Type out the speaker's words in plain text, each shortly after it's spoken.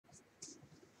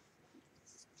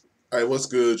Hey, what's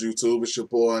good, YouTube? It's your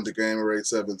boy, the Gamer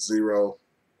 870,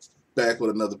 back with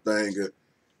another banger.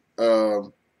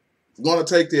 Um, Want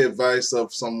to take the advice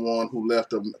of someone who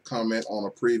left a comment on a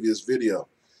previous video.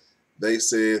 They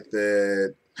said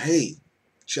that, hey,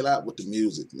 chill out with the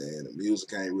music, man. The music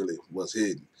ain't really what's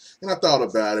hidden. And I thought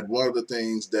about it. One of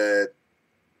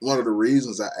the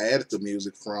reasons I added the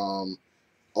music from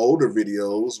older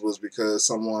videos was because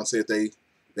someone said they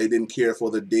didn't care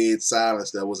for the dead silence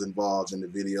that was involved in the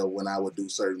video when I would do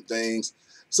certain things.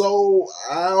 So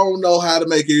I don't know how to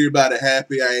make everybody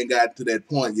happy. I ain't got to that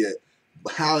point yet.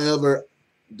 However,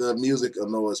 the music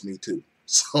annoys me too.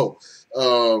 So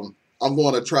I'm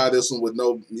going to try this one with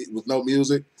no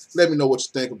music. Let me know what you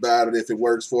think about it. If it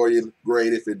works for you,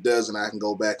 great. If it doesn't, I can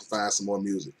go back and find some more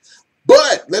music.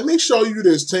 But let me show you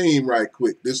this team right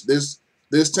quick. This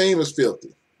team is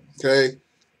filthy. Okay,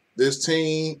 this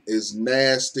team is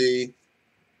nasty.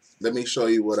 Let me show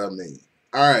you what I mean.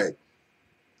 All right,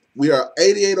 we are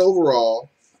 88 overall,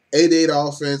 88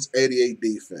 offense, 88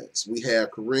 defense. We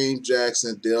have Kareem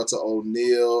Jackson, Delthea,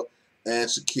 Neal, and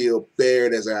Shaquille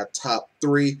Barrett as our top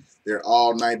three. They're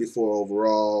all 94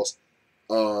 overalls.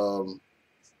 Come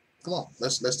on,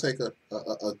 let's take a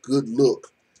good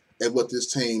look at what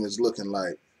this team is looking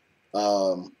like.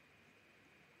 Um,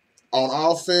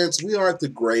 on offense, we aren't the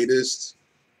greatest.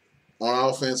 On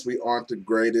offense, we aren't the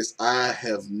greatest. I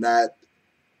have not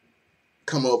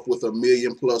come up with a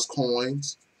million plus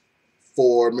coins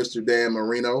for Mr. Dan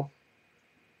Marino.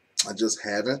 I just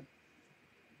haven't.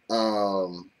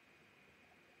 Um,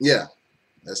 yeah,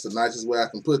 that's the nicest way I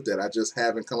can put that. I just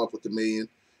haven't come up with a million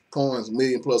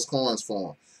plus coins for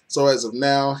him. So as of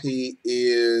now, he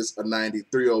is a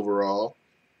 93 overall.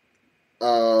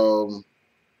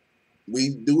 We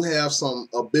do have some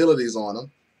abilities on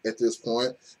him at this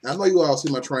point. I know you all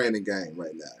see my training game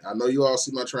right now. I know you all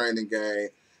see my training game.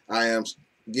 I am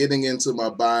getting into my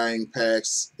buying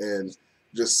packs and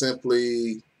just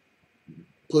simply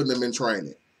putting them in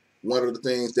training. One of the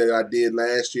things that I did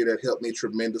last year that helped me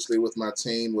tremendously with my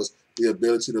team was the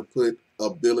ability to put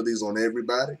abilities on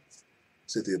everybody.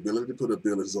 Said the ability to put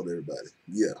abilities on everybody.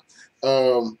 Yeah.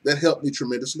 That helped me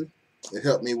tremendously. It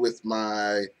helped me with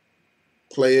my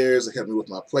players. It helped me with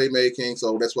my playmaking.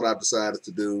 So that's what I've decided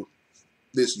to do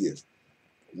this year.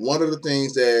 One of the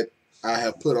things that I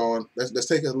have put on, let's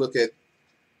take a look at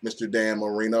Mr. Dan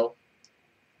Marino.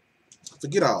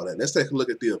 Forget all that. Let's take a look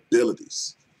at the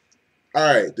abilities. All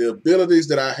right, the abilities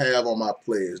that I have on my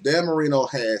players. Dan Marino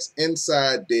has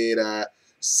inside dead eye,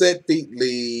 set feet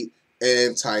lead,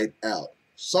 and tight out.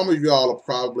 Some of y'all are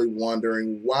probably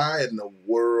wondering why in the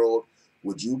world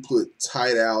would you put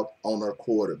tight out on a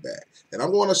quarterback? And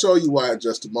I'm going to show you why in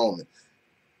just a moment.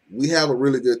 We have a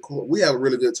really good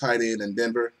tight end in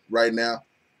Denver right now.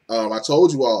 I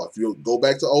told you all, if you go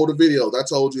back to older videos, I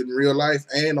told you in real life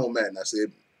and on Madden, I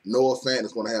said Noah Fant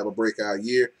is going to have a breakout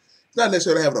year. Not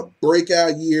necessarily having a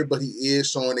breakout year, but he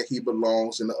is showing that he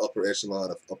belongs in the upper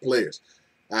echelon of players.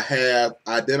 I have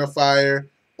identifier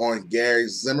on Gary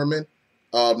Zimmerman.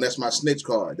 That's my snitch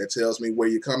card. That tells me where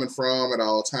you're coming from at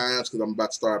all times because I'm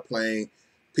about to start playing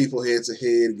people head to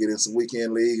head, get in some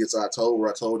weekend league. It's October.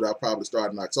 I told you I'll probably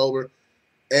start in October.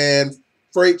 And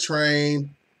Freight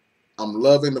Train, I'm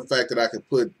loving the fact that I can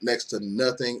put next to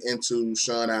nothing into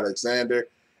Sean Alexander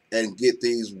and get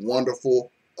these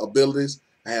wonderful abilities.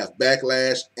 I have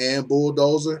Backlash and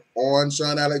Bulldozer on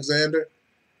Sean Alexander.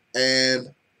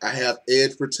 And I have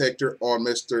Edge Protector on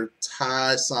Mr.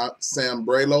 Ty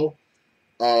Sambrello.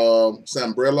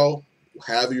 Sambrello,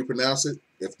 however you pronounce it.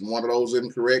 If one of those is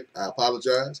incorrect, I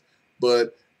apologize.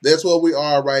 But that's where we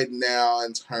are right now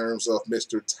in terms of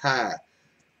Mr. Ty.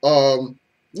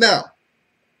 Now,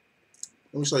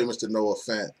 let me show you Mr. Noah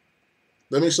Fant.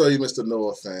 Let me show you Mr.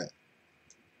 Noah Fant.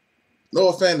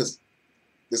 Noah Fant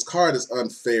this card is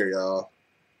unfair, y'all.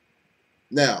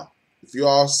 Now, as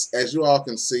you all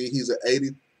can see, he's an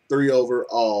 83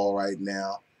 overall right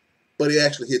now, but he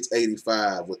actually hits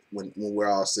 85 when we're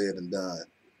all said and done.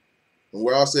 When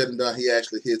we're all said and done, he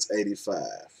actually hits 85.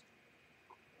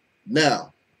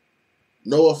 Now,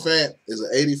 Noah Fant is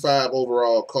an 85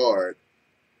 overall card,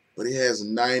 but he has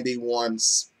 91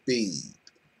 speed.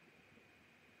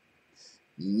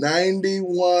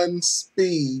 91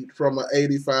 speed from an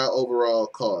 85 overall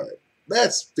card.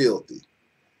 That's filthy.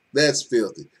 That's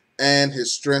filthy. And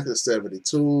his strength is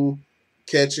 72.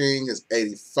 Catching is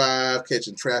 85.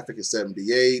 Catching traffic is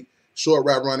 78. Short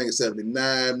route running is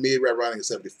 79. Mid route running is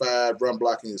 75. Run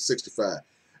blocking is 65.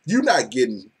 You're not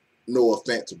getting Noah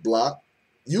Fant to block.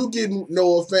 You getting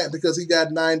Noah Fant because he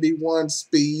got 91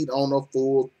 speed on a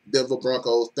full Denver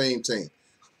Broncos theme team.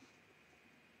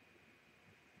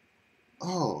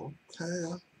 Oh,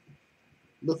 okay.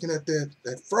 Looking at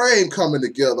that frame coming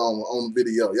together on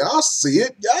video. Y'all see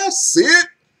it. Y'all see it.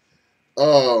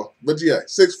 But yeah,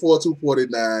 6'4",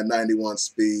 249, 91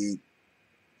 speed.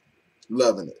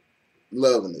 Loving it.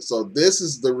 Loving it. So this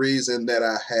is the reason that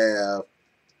I have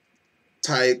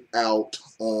typed out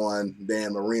on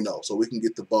Dan Marino, so we can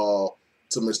get the ball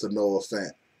to Mr. Noah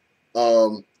Fant.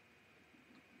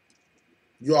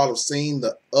 You all have seen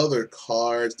the other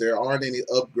cards. There aren't any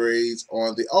upgrades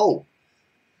on the... Oh!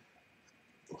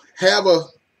 Have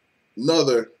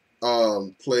another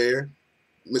player,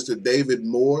 Mr. David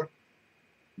Moore.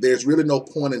 There's really no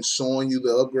point in showing you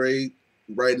the upgrade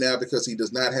right now because he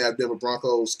does not have Denver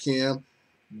Broncos Kim,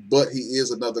 but he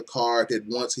is another card that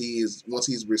once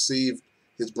he's received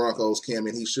his Broncos Kim,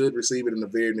 and he should receive it in the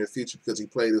very near future because he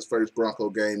played his first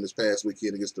Bronco game this past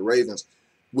weekend against the Ravens,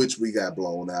 which we got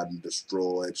blown out and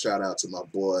destroyed. Shout out to my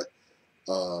boy.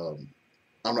 I'm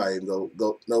not even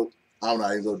go. Nope, I'm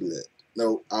not even gonna do that.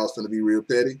 No, I was gonna be real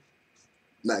petty.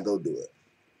 Not gonna do it.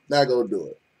 Not gonna do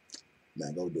it.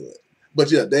 Not gonna do it. But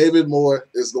yeah, David Moore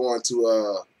is going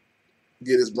to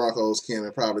get his Broncos Kim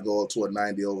and probably go up to a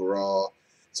 90 overall.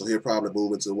 So he'll probably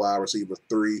move into wide receiver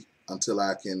 3 until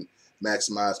I can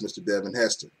maximize Mr. Devin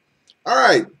Hester. All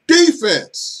right,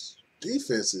 defense.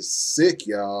 Defense is sick,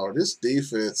 y'all. This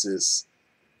defense is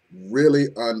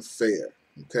really unfair,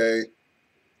 okay?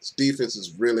 This defense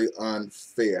is really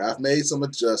unfair. I've made some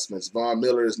adjustments. Von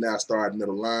Miller is now starting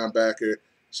middle linebacker.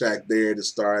 Shaq Barrett is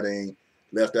starting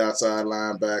left outside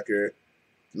linebacker.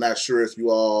 Not sure if you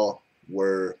all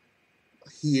were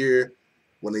here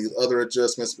when these other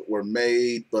adjustments were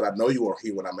made, but I know you weren't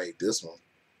here when I made this one.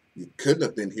 You couldn't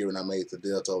have been here when I made the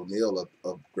Delta O'Neal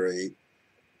upgrade.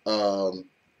 Mr.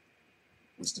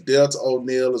 Delta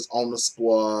O'Neal is on the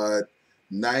squad.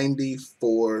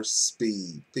 94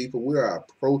 speed. People, we are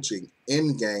approaching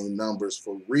in-game numbers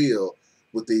for real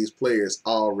with these players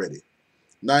already.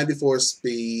 94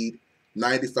 speed,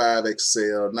 95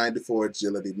 excel, 94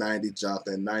 agility, 90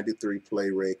 jumping, 93 play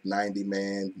rate, 90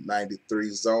 man, 93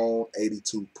 zone,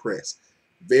 82 press.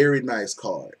 Very nice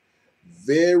card.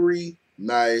 Very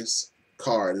nice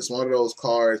card. It's one of those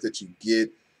cards that you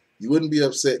get. You wouldn't be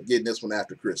upset getting this one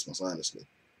after Christmas, honestly.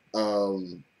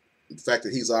 The fact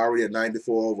that he's already at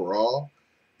 94 overall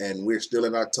and we're still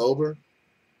in October.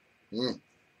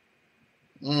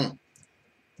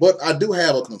 But I do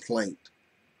have a complaint.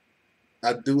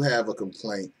 I do have a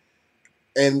complaint.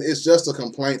 And it's just a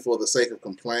complaint for the sake of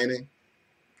complaining.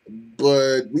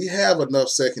 But we have enough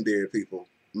secondary people,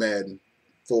 Madden,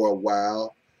 for a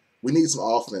while. We need some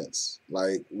offense.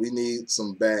 Like, we need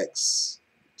some backs.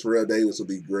 Terrell Davis would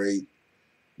be great.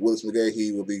 Willis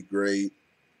McGahee would be great.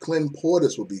 Clinton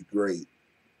Portis would be great.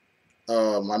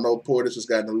 I know Portis just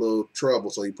got in a little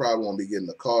trouble, so he probably won't be getting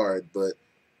the card, but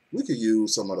we could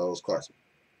use some of those cards.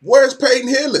 Where's Peyton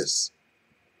Hillis?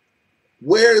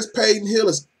 Where is Peyton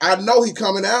Hillis? I know he's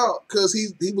coming out because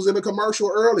he was in a commercial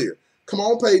earlier. Come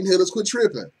on, Peyton Hillis, quit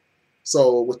tripping.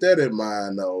 So with that in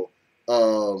mind, though,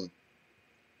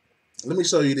 let me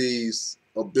show you these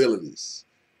abilities.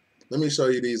 Let me show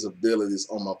you these abilities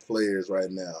on my players right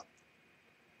now.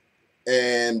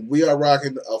 And we are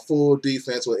rocking a full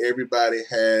defense where everybody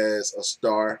has a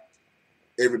star.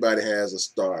 Everybody has a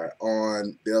star.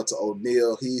 On Delta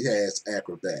O'Neal, he has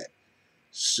acrobat.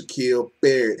 Shaquille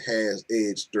Barrett has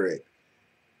edge threat.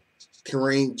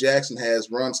 Kareem Jackson has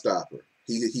run stopper.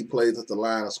 He plays at the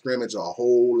line of scrimmage a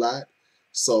whole lot.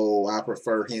 So I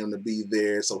prefer him to be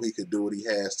there so he could do what he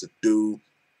has to do.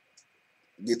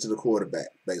 Get to the quarterback,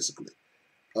 basically.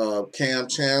 Cam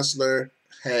Chancellor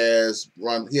has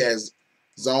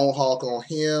Zone Hawk on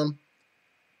him.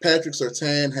 Patrick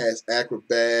Surtain has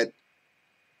acrobat.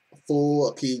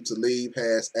 Full Aqib Talib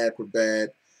has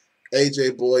acrobat.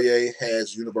 AJ Boye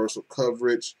has universal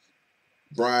coverage.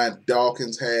 Brian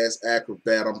Dawkins has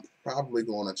acrobat. I'm probably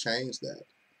going to change that.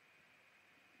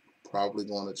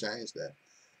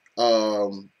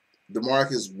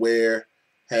 DeMarcus Ware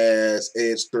has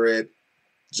edge threat.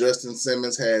 Justin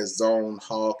Simmons has zone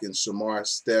hawk, and Shamar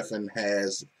Stephen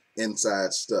has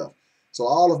inside stuff. So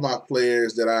all of my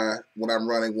players that when I'm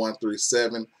running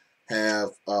 1-3-7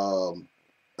 have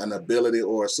an ability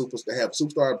or they have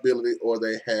superstar ability, or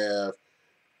they have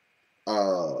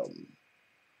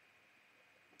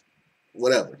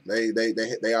whatever.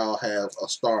 They all have a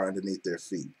star underneath their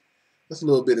feet. That's a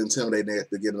little bit intimidating at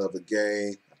the beginning of the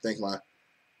game.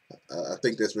 I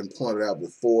think that's been pointed out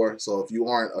before. So if you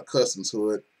aren't accustomed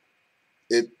to it,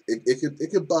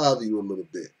 it could bother you a little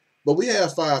bit. But we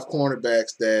have 5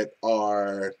 cornerbacks that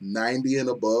are 90 and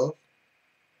above.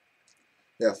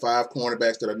 We have 5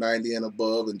 cornerbacks that are 90 and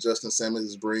above, and Justin Simmons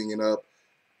is bringing up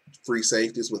free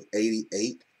safeties with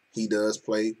 88. he does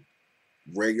play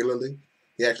regularly.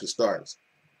 He actually starts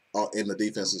in the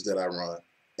defenses that I run.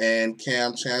 And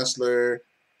Cam Chancellor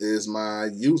is my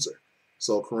user.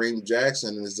 So Kareem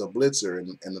Jackson is a blitzer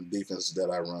in the defenses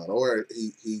that I run. Or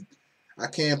I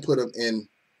can put him in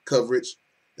coverage.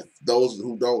 If those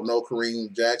who don't know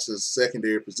Kareem Jackson's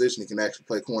secondary position, he can actually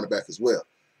play cornerback as well.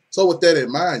 So with that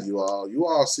in mind, you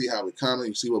all see how we coming.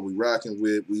 You see what we rocking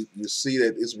with. You see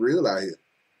that it's real out here.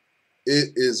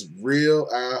 It is real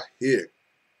out here.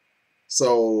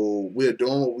 So we're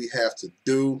doing what we have to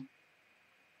do.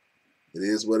 It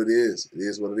is what it is. It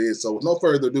is what it is. So with no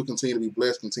further ado, continue to be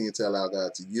blessed. Continue to allow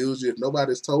God to use you. If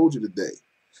nobody's told you today,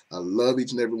 I love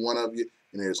each and every one of you,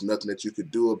 and there's nothing that you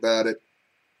could do about it.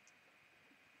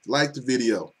 Like the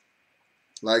video.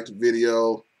 Like the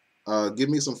video. Give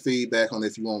me some feedback on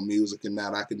if you want music or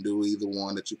not. I can do either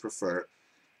one that you prefer.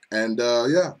 And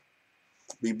yeah,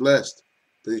 be blessed.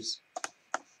 Peace.